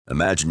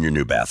Imagine your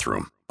new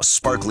bathroom. A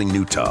sparkling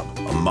new tub,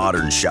 a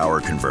modern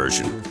shower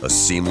conversion, a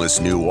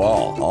seamless new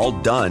wall, all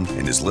done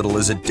in as little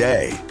as a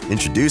day.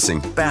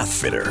 Introducing Bath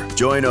Fitter.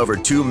 Join over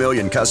 2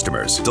 million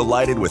customers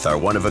delighted with our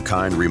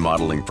one-of-a-kind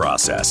remodeling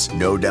process.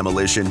 No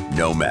demolition,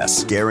 no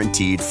mess.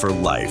 Guaranteed for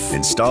life.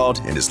 Installed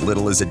in as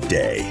little as a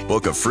day.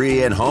 Book a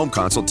free in-home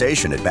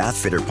consultation at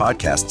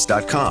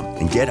bathfitterpodcasts.com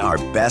and get our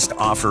best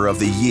offer of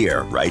the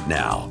year right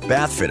now.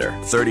 Bath Fitter,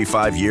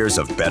 35 years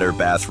of better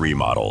bath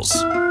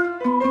remodels.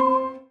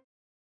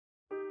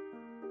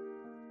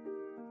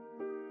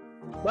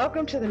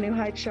 Welcome to the New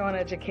Heights Show on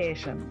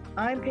Education.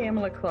 I'm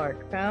Pamela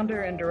Clark,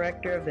 founder and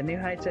director of the New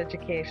Heights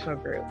Educational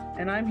Group,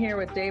 and I'm here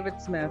with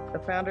David Smith, the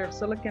founder of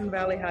Silicon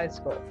Valley High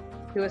School,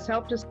 who has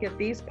helped us get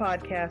these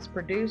podcasts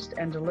produced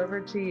and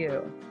delivered to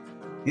you.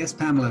 Yes,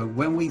 Pamela,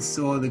 when we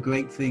saw the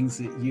great things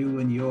that you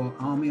and your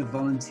army of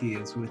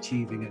volunteers were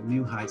achieving at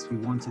New Heights, we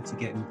wanted to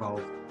get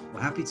involved. We're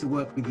happy to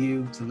work with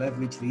you to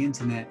leverage the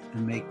internet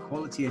and make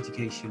quality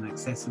education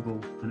accessible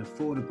and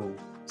affordable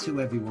to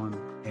everyone,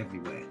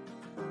 everywhere.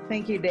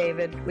 Thank you,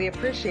 David. We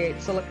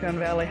appreciate Silicon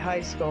Valley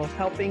High School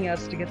helping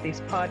us to get these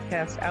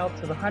podcasts out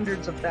to the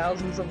hundreds of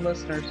thousands of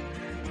listeners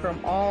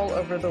from all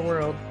over the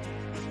world.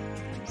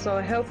 So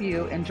I hope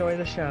you enjoy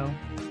the show.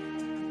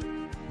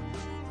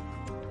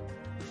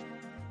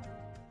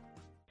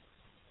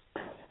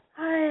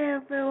 Hi,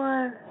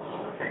 everyone,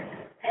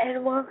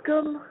 and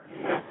welcome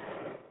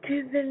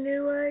to the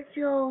New Heights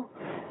Show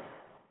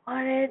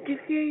on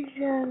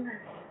Education.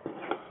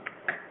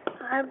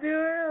 I'm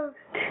your host,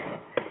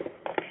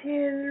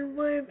 Shannon,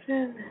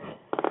 Williamson,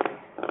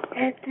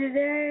 and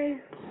today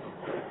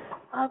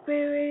I'll be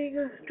reading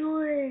a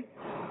story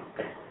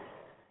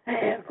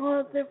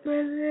called The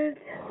President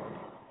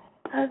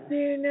of the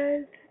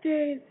United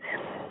States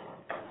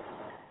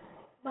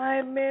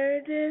by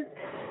Meredith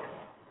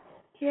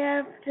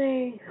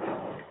Gaffney.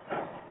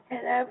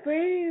 And I'm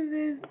reading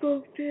this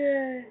book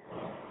today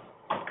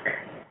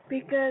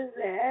because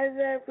as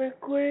I'm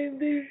recording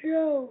the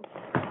show,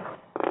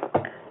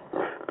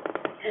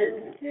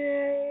 and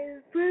today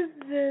is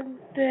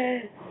President's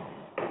Day,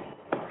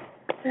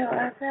 so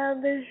I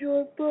found this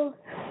short book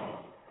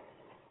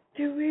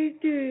to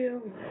read to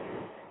you.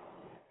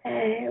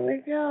 And here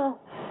we go.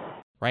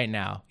 Right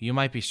now, you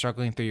might be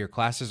struggling through your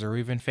classes or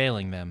even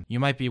failing them. You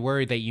might be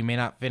worried that you may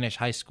not finish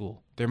high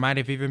school. There might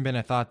have even been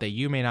a thought that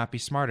you may not be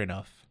smart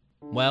enough.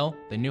 Well,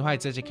 the New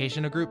Heights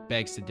Educational Group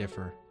begs to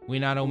differ. We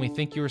not only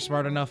think you are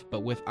smart enough,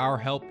 but with our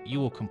help, you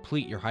will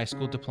complete your high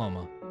school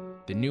diploma.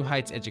 The New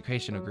Heights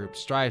Educational Group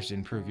strives to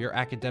improve your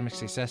academic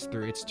success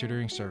through its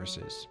tutoring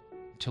services.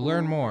 To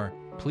learn more,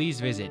 please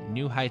visit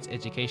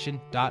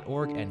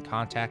newheightseducation.org and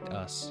contact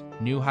us.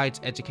 New Heights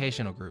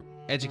Educational Group,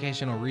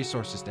 educational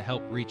resources to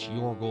help reach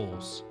your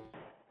goals.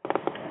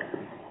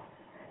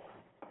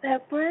 The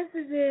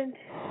President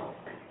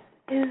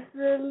is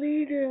the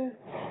leader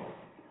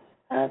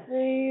of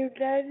the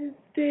United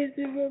States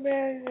of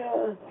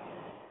America.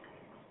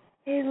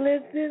 He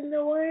lives in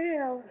the White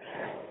House.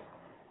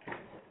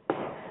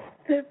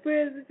 The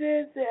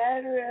President's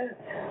address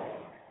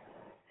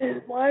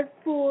is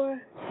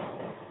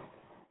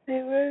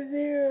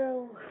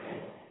 1400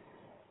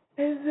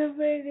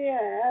 Pennsylvania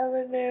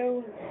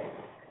Avenue,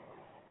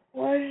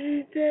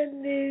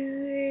 Washington,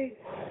 D.C.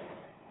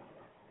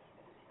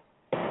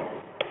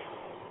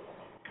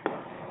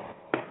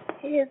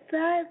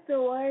 Inside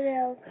the White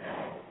House,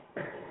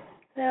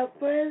 the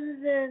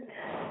President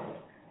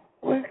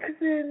works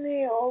in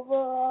the Oval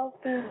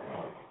Office.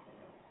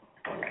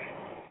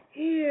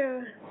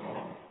 Here,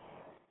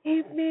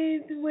 he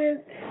meets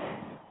with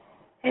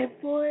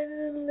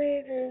important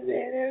leaders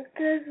in our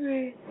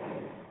country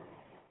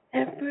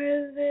and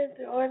presidents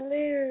or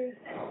leaders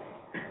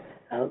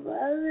of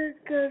other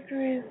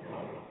countries.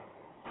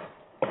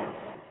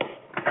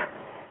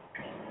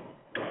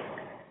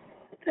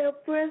 The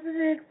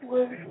President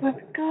works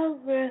with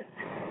Congress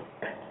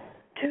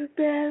to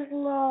pass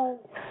laws,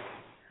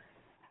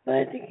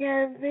 but he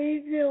can't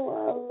veto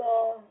a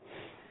law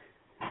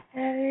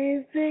and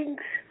he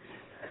thinks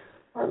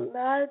will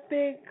not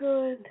be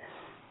good.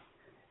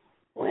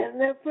 When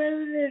the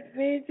President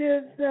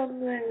vetoes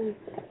something,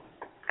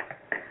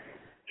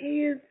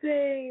 he is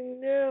saying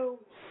no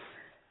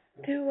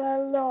to a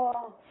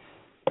law.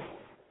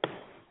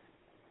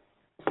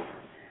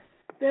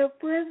 The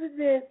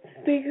President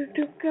speaks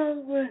to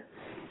Congress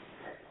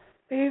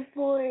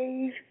before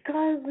each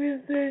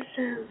Congress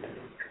session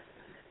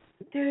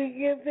to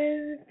give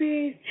his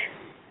speech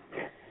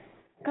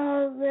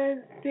called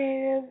the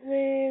State of the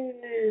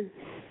Union.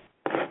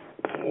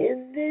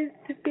 In this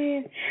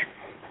speech,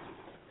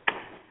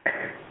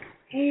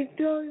 he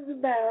talks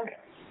about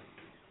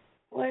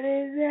what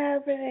is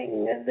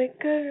happening in the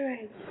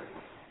country.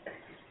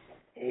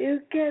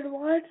 You can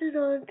watch it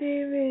on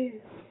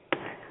TV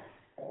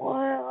or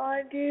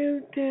on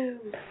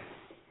YouTube.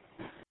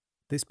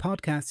 This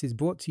podcast is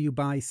brought to you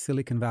by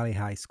Silicon Valley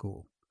High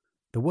School,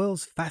 the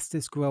world's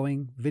fastest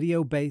growing,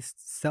 video-based,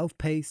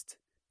 self-paced,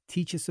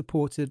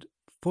 teacher-supported,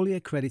 fully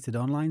accredited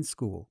online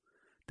school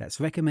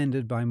that's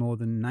recommended by more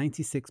than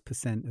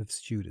 96% of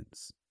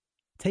students.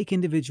 Take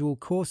individual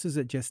courses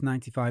at just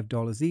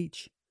 $95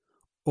 each,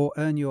 or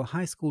earn your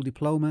high school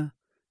diploma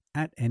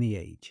at any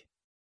age.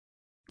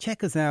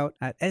 Check us out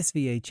at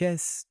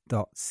svhs.co.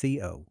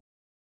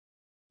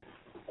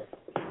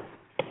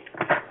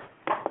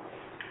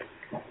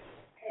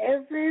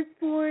 Every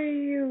 4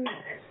 years,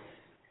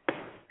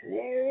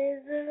 there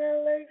is an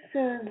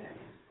election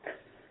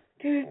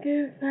to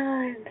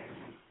decide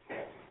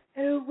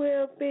who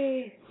will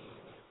be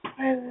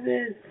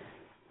president.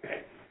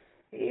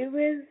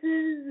 U.S.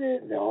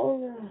 citizens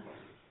older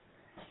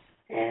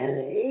than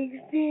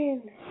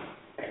 18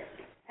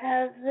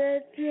 have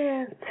the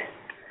chance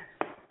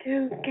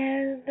to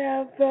cast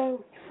a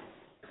vote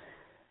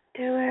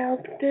to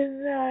help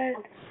decide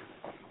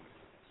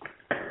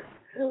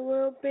who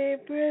will be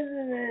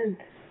president.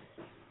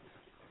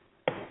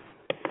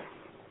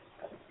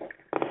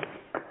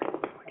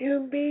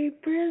 To be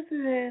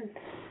president,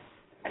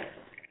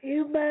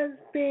 you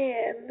must be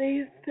at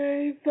least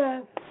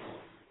 35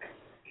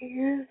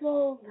 years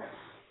old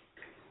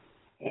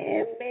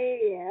and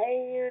be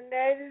a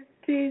United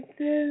States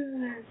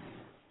citizen.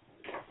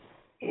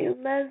 You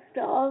must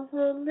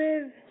also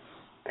live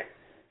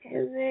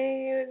in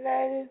the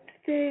United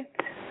States.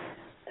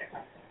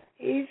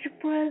 Each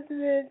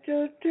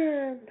presidential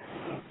term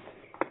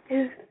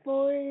is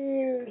 4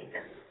 years.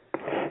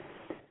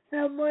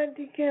 Someone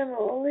can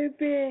only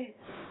be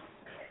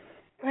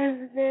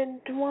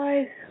president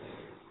twice.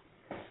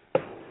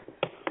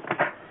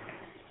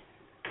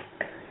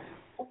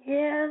 We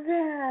have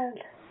had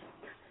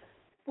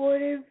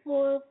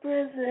 44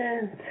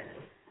 presidents.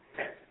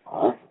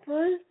 Our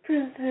first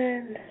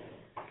president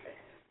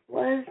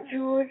was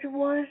George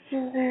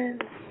Washington.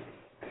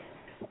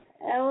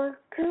 Our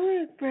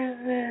current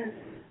president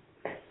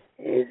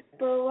is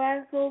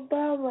Barack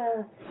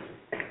Obama.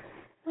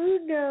 Who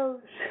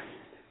knows?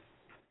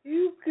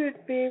 You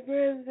could be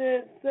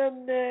president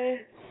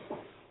someday.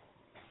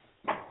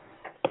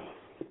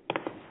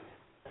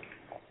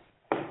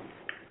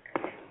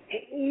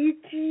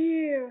 Each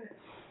year,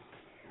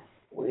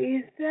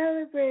 we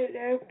celebrate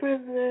our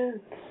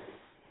presidents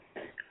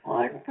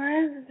on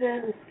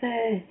President's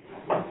Day.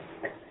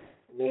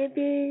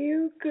 Maybe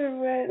you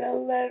could write a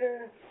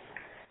letter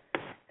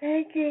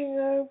thanking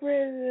our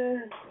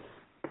president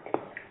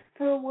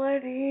for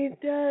what he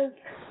does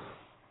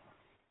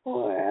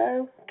for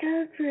our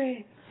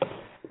country.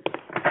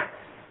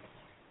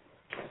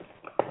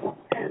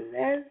 And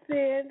that's the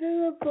end of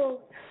the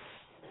book.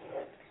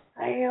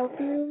 I hope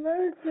you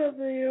learned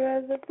something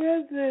about the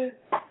president,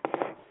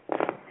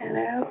 and I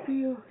hope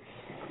you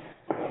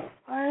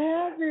are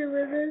happy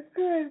with this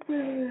current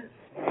president.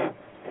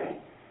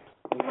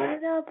 You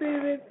might not be,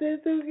 but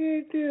that's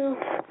okay too.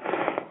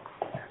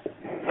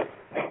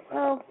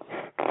 Well,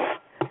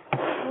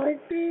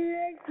 might be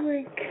next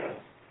week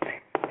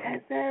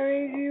as I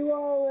read you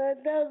all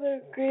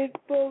another great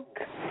book.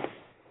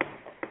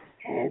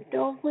 And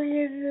don't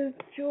forget to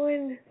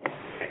join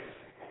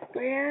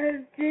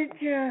Brianna's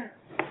teacher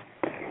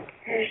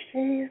as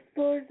she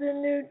explores a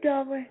new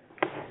topic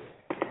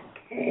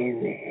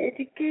in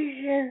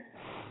education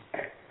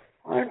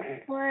on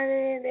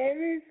Friday and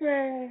every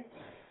Friday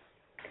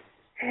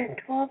at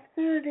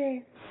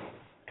 12:30.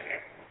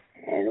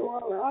 And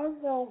we'll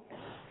also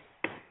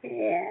be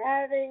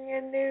adding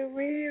a new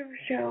radio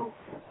show.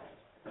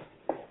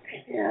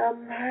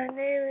 Her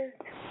name is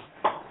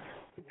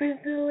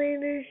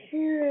Priscilla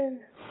Shannon.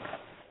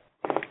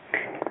 I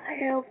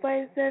hope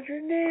I said her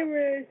name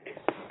right.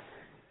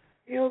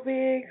 You'll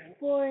be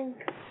exploring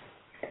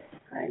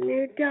a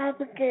new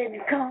topic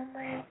in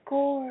Common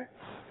Core,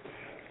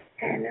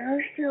 and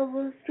our show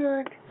will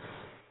start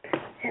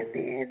at the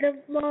end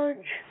of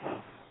March.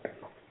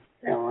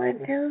 So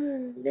until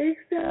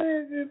next time,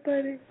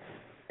 everybody,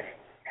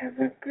 have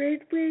a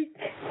great week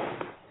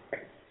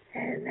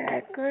and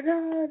a good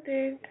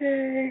holiday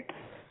day.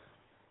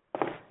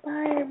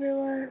 Bye,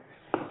 everyone.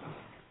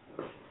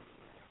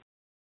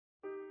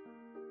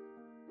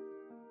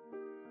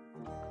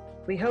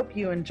 We hope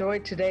you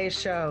enjoyed today's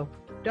show.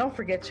 Don't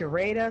forget to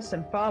rate us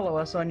and follow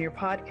us on your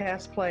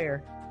podcast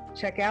player.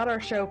 Check out our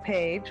show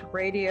page,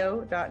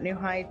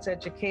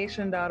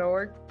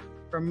 radio.newheightseducation.org,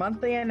 for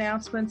monthly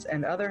announcements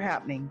and other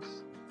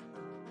happenings.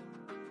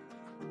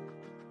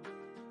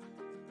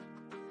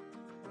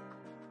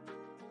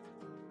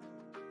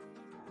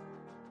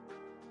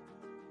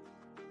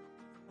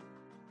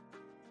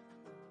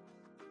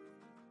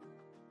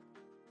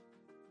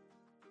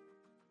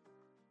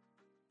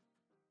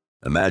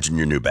 Imagine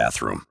your new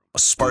bathroom. A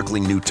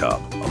sparkling new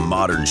tub, a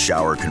modern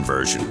shower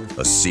conversion,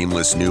 a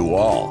seamless new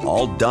wall,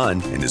 all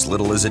done in as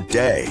little as a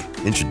day.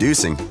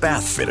 Introducing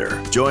Bath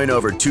Fitter. Join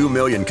over 2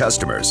 million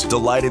customers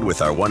delighted with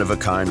our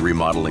one-of-a-kind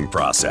remodeling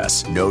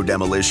process. No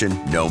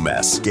demolition, no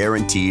mess.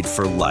 Guaranteed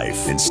for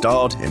life.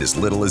 Installed in as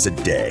little as a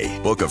day.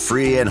 Book a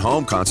free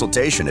in-home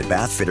consultation at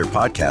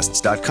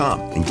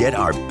bathfitterpodcasts.com and get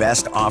our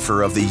best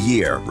offer of the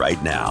year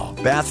right now.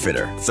 Bath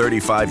Fitter,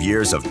 35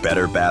 years of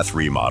better bath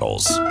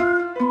remodels.